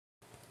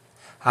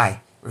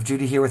Hi, Rav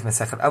Judy here with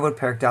Masechet Avot,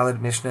 Perek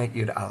Daled, Mishnah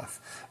Yud Aleph.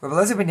 Rav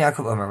Elazar ben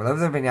Yaakov Omer, Rav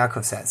Elazar ben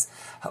Yaakov says,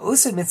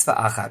 Ha'osa mitzvah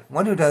achat,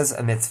 one who does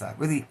a mitzvah,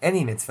 really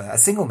any mitzvah, a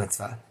single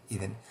mitzvah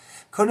even,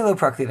 konelo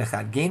praklit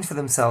achad, gains for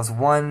themselves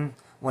one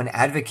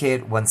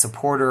advocate, one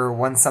supporter,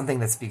 one something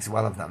that speaks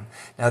well of them.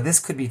 Now this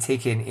could be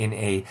taken in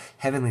a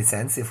heavenly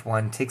sense, if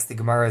one takes the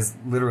Gemaras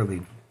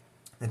literally.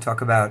 They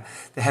talk about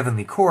the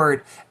heavenly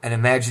court and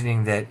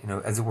imagining that,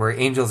 as it were,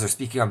 angels are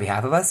speaking on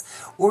behalf of us,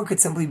 or it could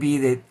simply be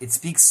that it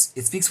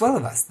speaks well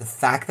of us. The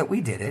fact that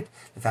we did it,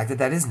 the fact that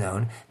that is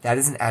known, that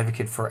is an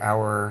advocate for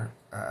our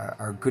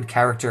good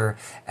character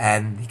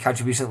and the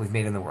contribution that we've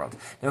made in the world.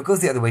 Now it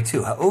goes the other way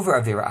too.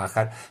 Ha'over avera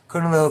achad,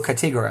 konelo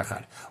kategor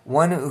achad.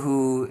 One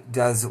who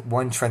does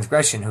one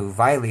transgression, who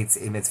violates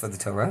a mitzvah of the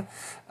Torah,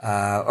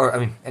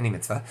 any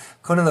mitzvah,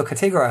 konelo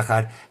kategor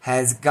achad,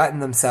 has gotten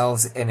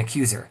themselves an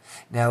accuser.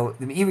 Now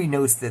the Meiri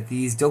notes that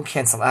these don't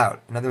cancel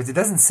out. In other words, it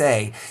doesn't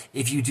say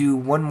if you do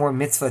one more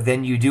mitzvah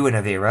then you do an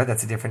avera.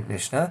 That's a different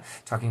Mishnah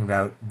talking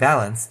about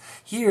balance.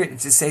 Here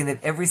it's just saying that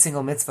every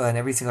single mitzvah and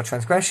every single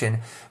transgression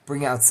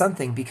bring out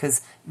something, because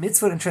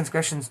mitzvot and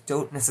transgressions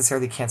don't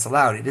necessarily cancel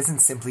out. It isn't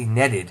simply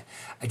netted.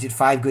 I did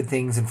 5 good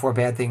things and 4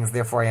 bad things,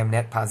 therefore I am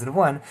net positive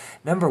 1.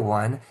 Number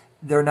one,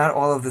 they're not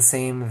all of the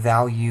same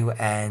value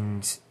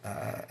and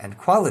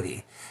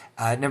quality.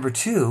 Number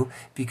two,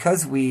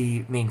 because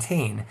we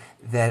maintain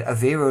that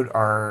averot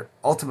are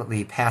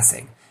ultimately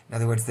passing. In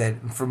other words, that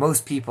for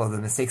most people, the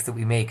mistakes that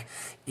we make,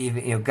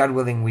 even, God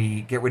willing, we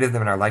get rid of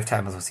them in our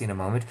lifetime, as we'll see in a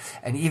moment.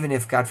 And even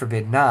if, God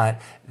forbid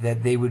not,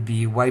 that they would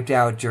be wiped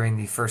out during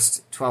the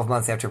first 12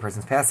 months after a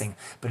person's passing.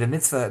 But a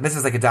mitzvah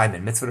is like a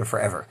diamond. Mitzvah are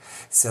forever.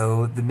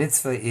 So the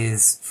mitzvah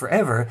is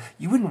forever.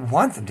 You wouldn't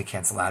want them to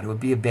cancel out. It would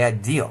be a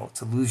bad deal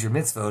to lose your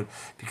mitzvot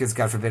because,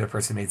 God forbid, a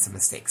person made some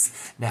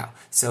mistakes. Now,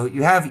 so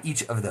you have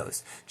each of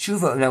those.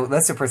 Tshuva, now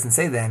let's a person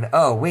say then,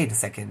 oh, wait a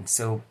second.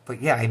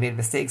 But yeah, I made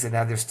mistakes and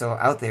now they're still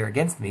out there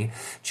against me.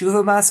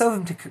 Tshuva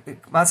ma'asim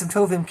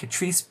tovim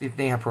ketris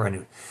b'nei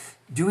haporanut.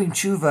 Doing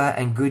tshuva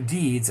and good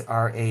deeds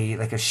are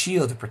like a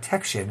shield of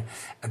protection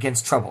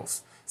against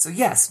troubles. So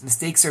yes,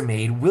 mistakes are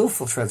made,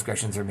 willful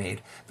transgressions are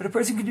made, but a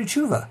person can do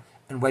tshuva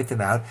and wipe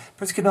them out. A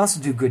person can also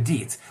do good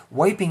deeds.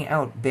 Wiping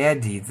out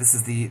bad deeds, this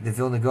is the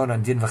Vilna Gaon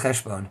on Din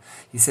v'Cheshbon.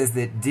 He says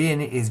that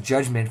Din is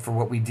judgment for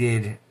what we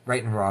did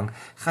right and wrong.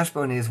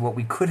 Cheshbon is what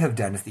we could have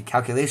done, it's the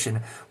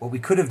calculation, what we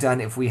could have done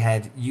if we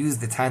had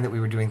used the time that we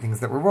were doing things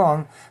that were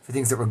wrong for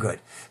things that were good.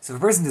 So if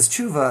a person does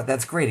tshuva,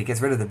 that's great, it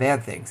gets rid of the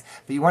bad things.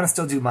 But you want to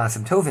still do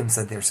ma'asim tovim,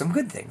 so there's some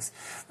good things.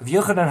 Rav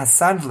Yochanan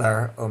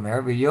HaSandler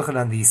Omer, Rav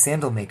Yochanan the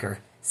sandal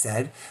maker,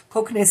 said,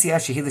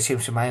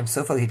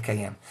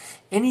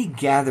 any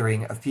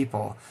gathering of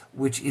people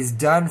which is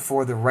done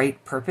for the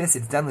right purpose,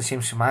 it's done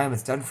l'shem shemayim,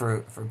 it's done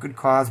for good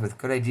cause with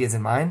good ideas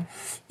in mind,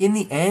 in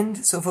the end,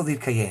 sofal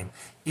hitkayem,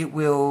 it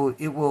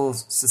will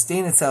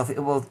sustain itself, it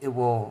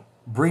will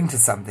bring to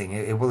something,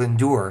 it will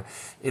endure,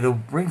 it'll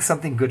bring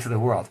something good to the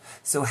world.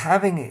 So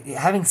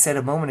having said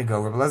a moment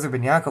ago, Rav Elazar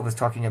ben Yaakov was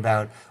talking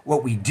about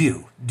what we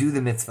do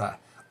the mitzvah,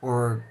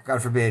 or,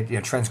 God forbid,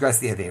 transgress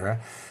the Avera.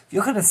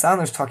 Yochanan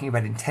Sandler is talking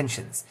about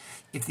intentions.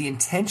 If the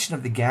intention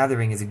of the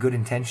gathering is a good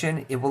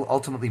intention, it will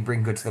ultimately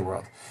bring good to the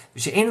world.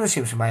 But if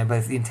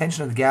the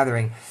intention of the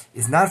gathering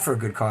is not for a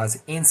good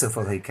cause, in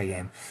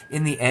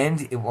the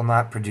end, it will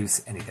not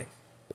produce anything.